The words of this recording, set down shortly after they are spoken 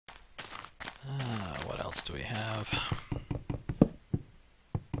else do we have?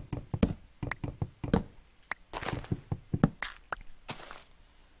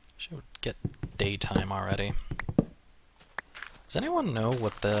 Should get daytime already. Does anyone know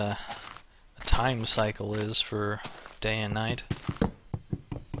what the time cycle is for day and night?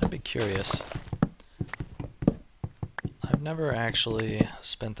 I'd be curious. I've never actually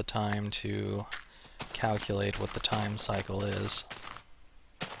spent the time to calculate what the time cycle is.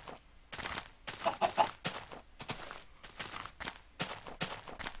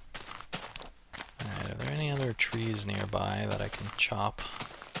 Alright, are there any other trees nearby that I can chop?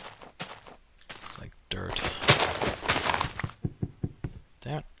 It's like dirt.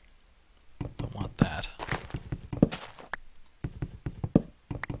 Damn it. Don't want that.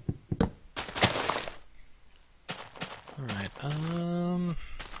 Alright, I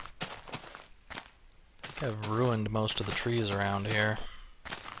think I've ruined most of the trees around here.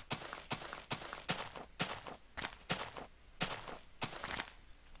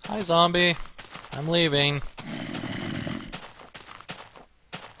 Hi, zombie. I'm leaving.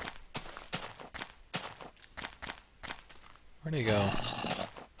 Where'd he go?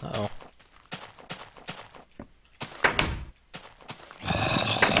 Uh-oh.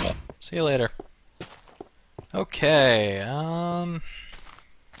 See you later. Okay,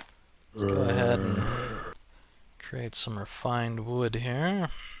 let's go ahead and create some refined wood here.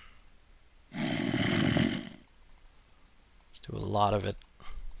 Let's do a lot of it.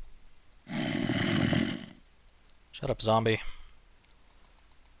 Shut up, zombie.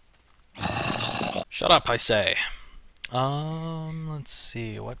 Shut up, I say. Let's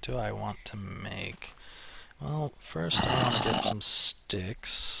see, what do I want to make? Well, first I want to get some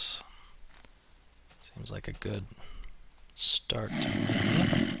sticks. Seems like a good start to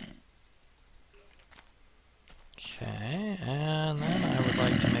me. Okay, and then I would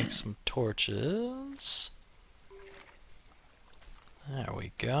like to make some torches. There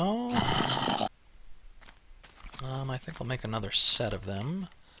we go. I think I'll make another set of them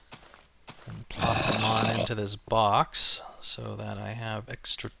and plop them on into this box so that I have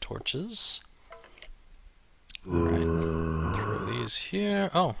extra torches. Alright, throw these here.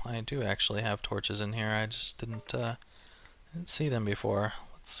 Oh, I do actually have torches in here. I just didn't see them before.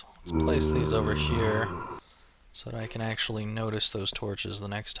 Let's place these over here so that I can actually notice those torches the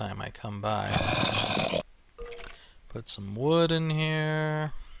next time I come by. Put some wood in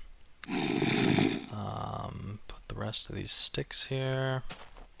here. Put the rest of these sticks here.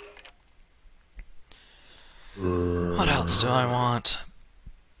 What else do I want?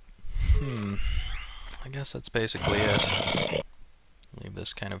 I guess that's basically it. Leave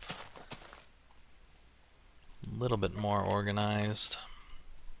this kind of a little bit more organized.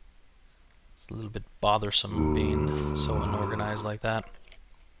 It's a little bit bothersome being so unorganized like that.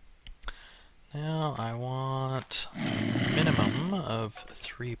 Now I want a minimum of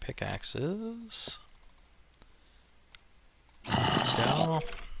 3 pickaxes. There we go.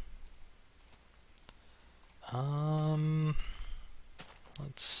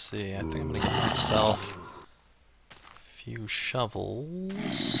 Let's see, I think I'm gonna get myself a few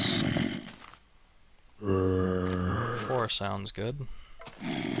shovels. 4 sounds good.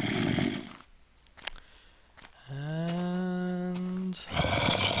 And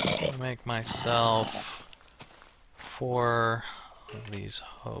I'm gonna make myself 4 of these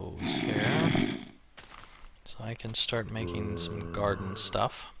hoes here, so I can start making some garden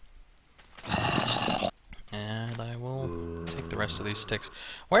stuff. And I will take the rest of these sticks.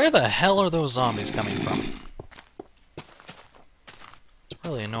 Where the hell are those zombies coming from? It's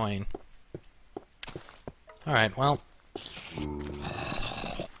really annoying. Alright, well,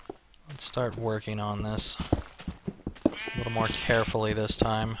 let's start working on this a little more carefully this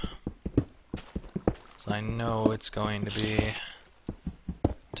time, because I know it's going to be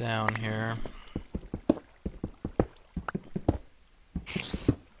down here.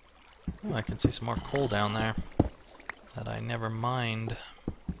 Oh, I can see some more coal down there that I never mined.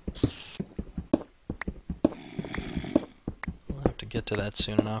 We'll have to get to that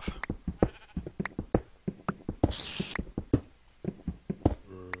soon enough.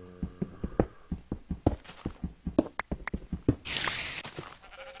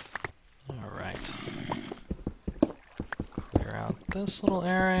 Alright. Clear out this little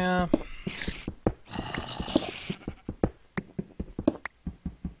area.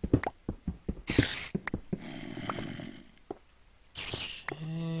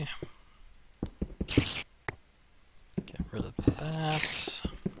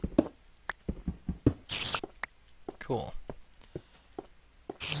 Cool.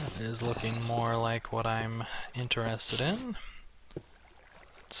 That is looking more like what I'm interested in.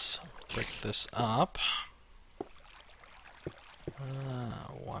 Let's break this up.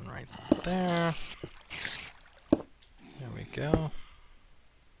 One right there. There we go.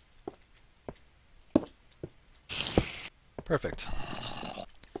 Perfect.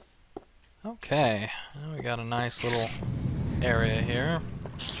 Okay, now we got a nice little area here.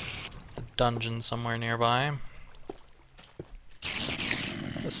 The dungeon somewhere nearby.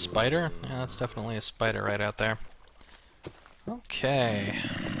 Is that a spider? Yeah, that's definitely a spider right out there. Okay.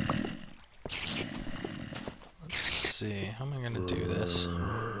 Let's see, how am I going to do this?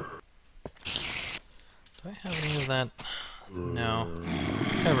 Do I have any of that? No. I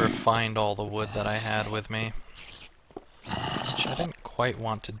think I refined all the wood that I had with me, which I didn't quite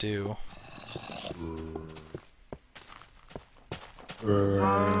want to do.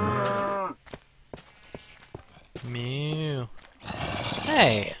 Mew.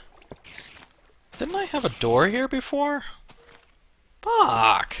 Hey! Didn't I have a door here before?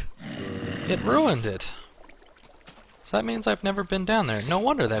 Fuck! It ruined it. So that means I've never been down there. No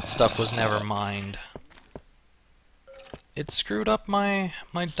wonder that stuff was never mined. It screwed up my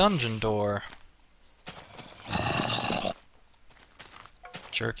dungeon door.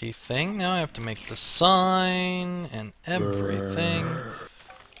 Jerky thing. Now I have to make the sign and everything.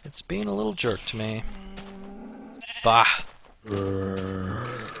 It's being a little jerk to me. Bah!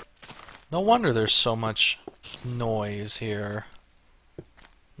 No wonder there's so much noise here.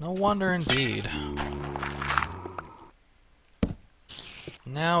 No wonder indeed.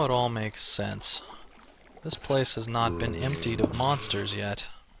 Now it all makes sense. This place has not been emptied of monsters yet.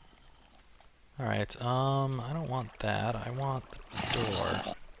 Alright, I don't want that. I want the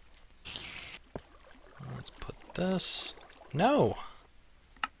door. Let's put this... No!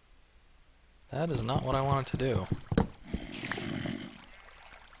 That is not what I wanted to do.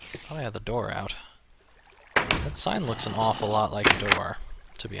 Thought I had the door out. That sign looks an awful lot like a door,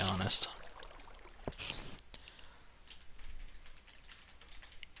 to be honest.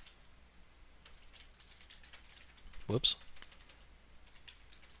 Whoops.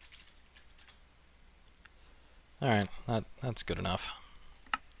 Alright, that's good enough.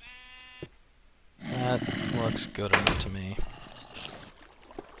 That looks good enough to me.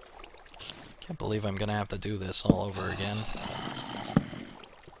 Can't believe I'm gonna have to do this all over again.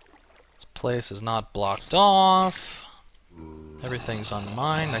 This place is not blocked off. Everything's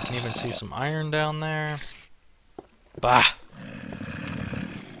unmined. I can even see some iron down there. Bah!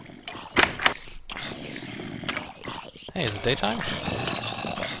 Hey, is it daytime?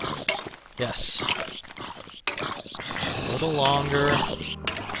 Yes. A little longer.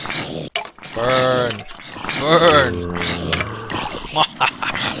 Burn! Burn!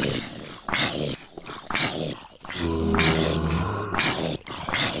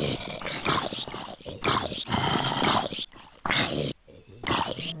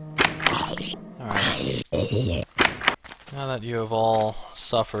 Alright. Now that you have all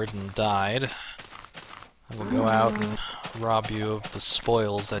suffered and died, I will go out and rob you of the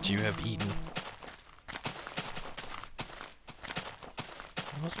spoils that you have eaten.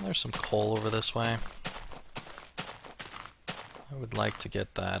 Wasn't there some coal over this way? I would like to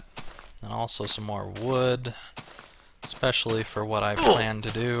get that. And also some more wood, especially for what I plan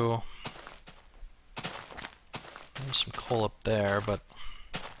to do. There's some coal up there, but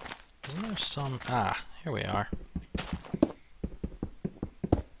isn't there some... Ah, here we are.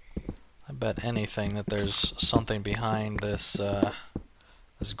 I bet anything that there's something behind this,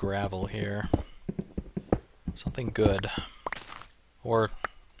 this gravel here. Something good. Or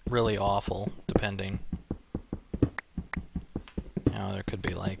really awful, depending. You know, there could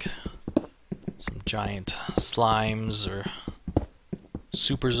be like some giant slimes or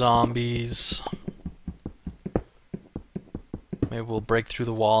super zombies. Maybe we'll break through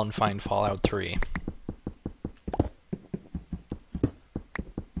the wall and find Fallout 3.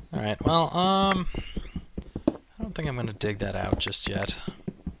 Alright, well, I don't think I'm gonna dig that out just yet.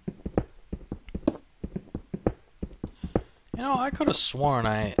 You know, I could have sworn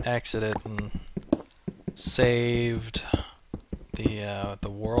I exited and saved the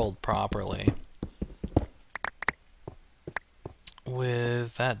world properly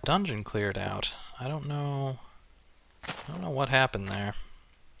with that dungeon cleared out. I don't know what happened there.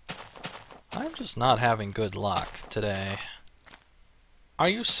 I'm just not having good luck today. Are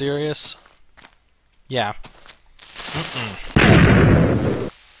you serious? Yeah.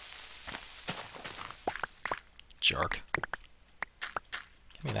 Jerk.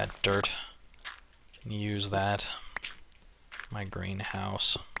 Give me that dirt. Can use that. My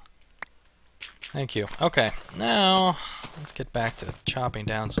greenhouse. Thank you. Okay, now let's get back to chopping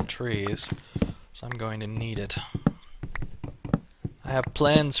down some trees. So I'm going to need it. I I have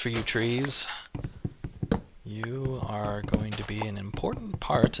plans for you, trees. You are going to be an important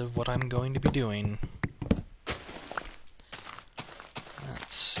part of what I'm going to be doing.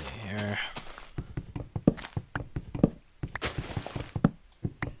 Let's see here.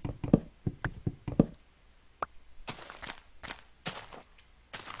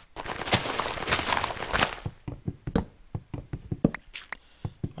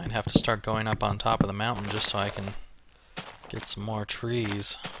 Might have to start going up on top of the mountain just so I can get some more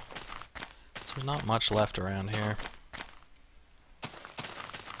trees. There's not much left around here.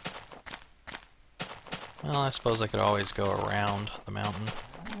 Well, I suppose I could always go around the mountain.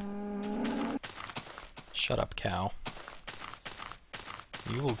 Shut up, cow.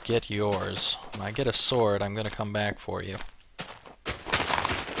 You will get yours. When I get a sword, I'm going to come back for you.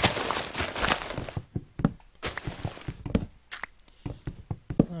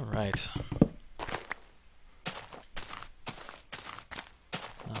 Alright.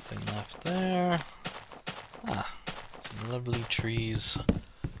 Nothing left there. Ah, some lovely trees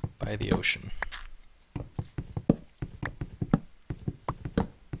by the ocean.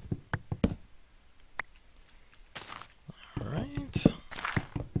 Alright.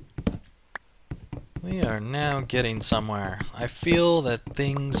 We are now getting somewhere. I feel that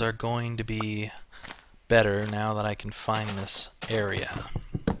things are going to be better now that I can find this area.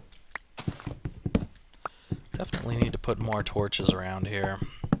 Definitely need to put more torches around here.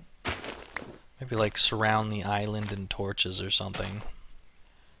 Maybe like surround the island in torches or something.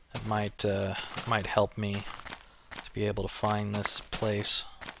 That might help me to be able to find this place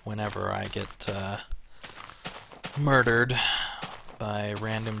whenever I get murdered by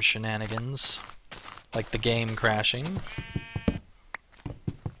random shenanigans, like the game crashing.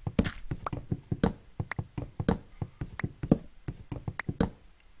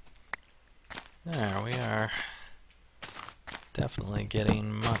 There, we are definitely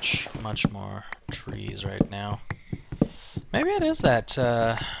getting much more trees right now. Maybe it is that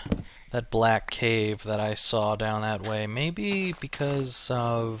that black cave that I saw down that way. Maybe because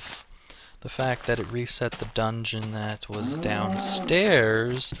of the fact that it reset the dungeon that was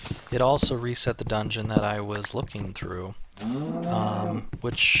downstairs, it also reset the dungeon that I was looking through,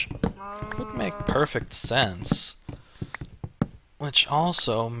 which would make perfect sense. Which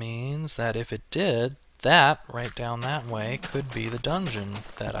also means that if it did, that right down that way could be the dungeon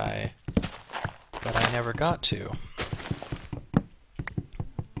that I never got to.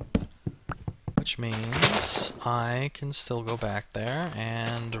 Which means I can still go back there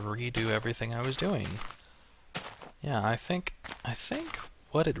and redo everything I was doing. Yeah, I think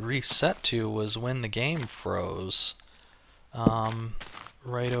what it reset to was when the game froze.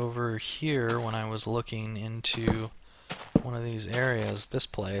 Right over here when I was looking into one of these areas, this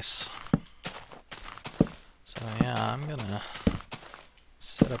place. So yeah, I'm gonna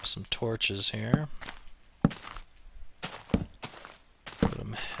set up some torches here. Put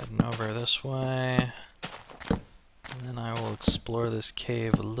them heading over this way. And then I will explore this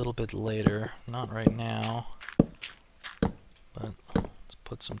cave a little bit later. Not right now. But let's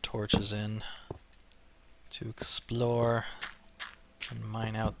put some torches in to explore and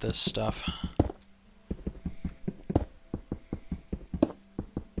mine out this stuff.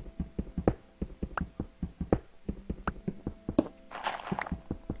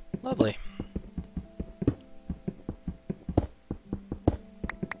 Lovely.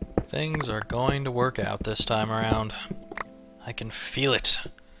 Things are going to work out this time around. I can feel it.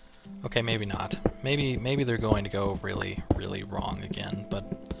 Okay, maybe not. Maybe they're going to go really wrong again,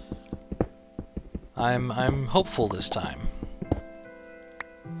 but I'm hopeful this time.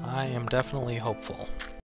 I am definitely hopeful.